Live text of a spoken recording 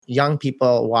young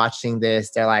people watching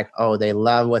this, they're like, oh, they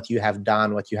love what you have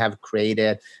done, what you have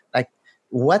created. Like,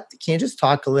 what can you just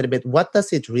talk a little bit? What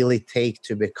does it really take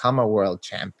to become a world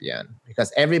champion?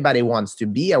 Because everybody wants to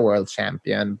be a world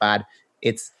champion, but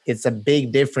it's a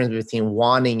big difference between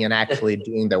wanting and actually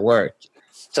doing the work.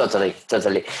 Totally.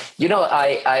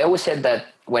 I always said that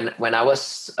when I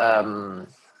was,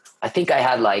 I think I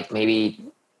had like maybe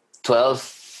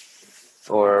 12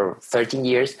 or 13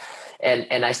 years. And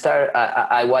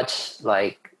I watched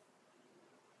like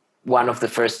one of the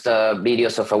first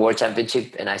videos of a world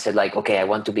championship. And I said like, okay, I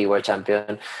want to be world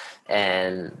champion.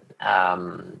 And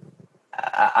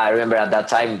I remember at that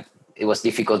time, it was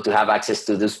difficult to have access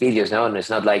to those videos. No, and it's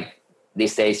not like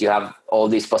these days you have all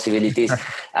these possibilities.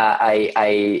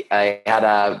 I had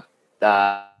a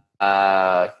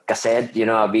cassette,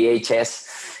 a VHS,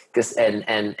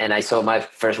 and I saw my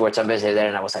first world championship there,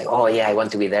 and I was like, oh yeah, I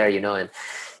want to be there, and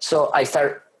so I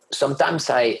start. Sometimes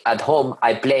at home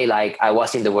I play like I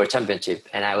was in the world championship,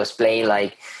 and I was playing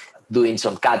like doing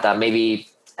some kata, maybe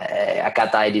a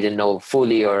kata I didn't know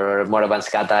fully, or more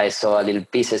advanced kata I saw a little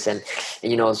pieces, and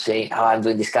saying, oh, I'm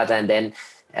doing this kata, and then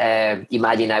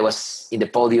imagine I was in the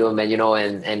podium, and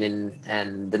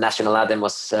the national anthem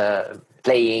was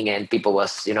playing, and people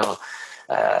was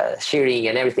cheering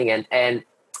and everything, and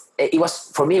it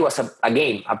was, for me, it was a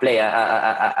game, a play.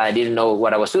 I didn't know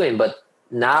what I was doing, but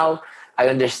now I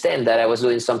understand that I was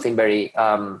doing something very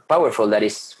powerful, that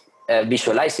is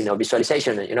visualizing or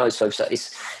visualization. So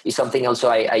it's something also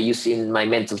I use in my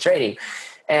mental training.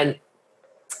 And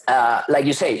like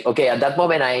you say, okay, at that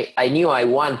moment I knew I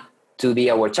want to be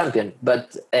a world champion,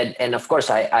 but and of course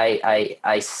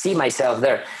I see myself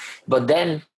there. But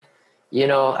then,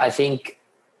 I think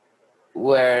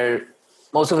where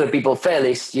most of the people fail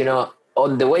is,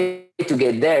 on the way to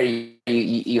get there,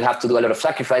 you have to do a lot of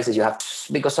sacrifices. You have to,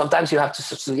 because sometimes you have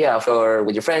to, or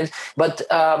with your friends, but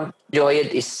enjoy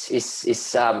it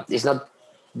is not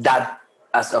that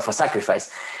as of a sacrifice.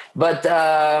 But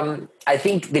I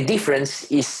think the difference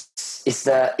is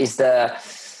the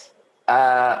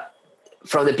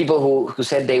from the people who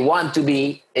said they want to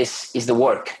be is the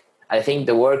work. I think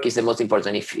the work is the most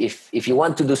important. If you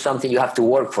want to do something, you have to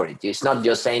work for it. It's not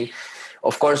just saying,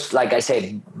 of course, like I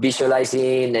said,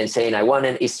 visualizing and saying I want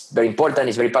it is very important.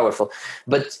 It's very powerful,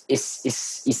 but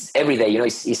it's every day.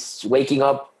 It's waking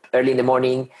up early in the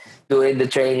morning, doing the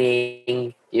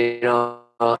training.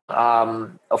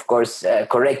 Of course,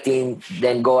 correcting,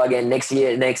 then go again next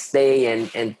day,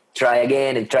 and try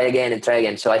again and try again and try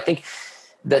again. So I think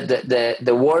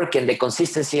the work and the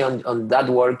consistency on that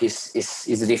work is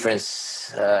the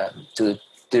difference to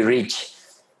reach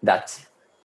that.